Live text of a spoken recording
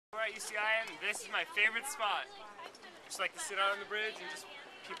We're at UCI and this is my favorite spot. Just like to sit out on the bridge and just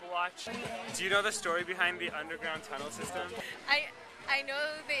people watch. Do you know the story behind the underground tunnel system? I know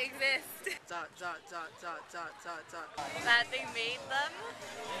they exist. That they made them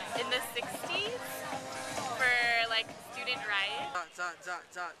in the 60s for like student riots.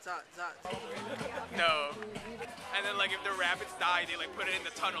 No. And then like if the rabbits die, they like put it in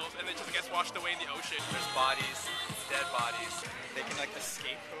the tunnels and then it just gets washed away in the ocean. There's bodies, dead bodies. They can like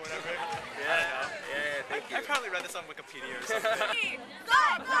escape or whatever. Yeah, thank you. I probably read this on Wikipedia or something. Go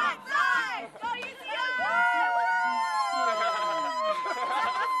UCI!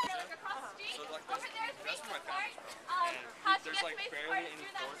 There's like barely any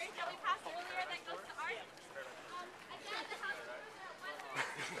force.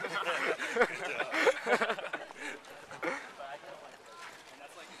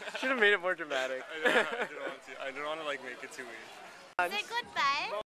 Should have made it more dramatic. I didn't want to. I didn't want to like make it too weird. Say goodbye.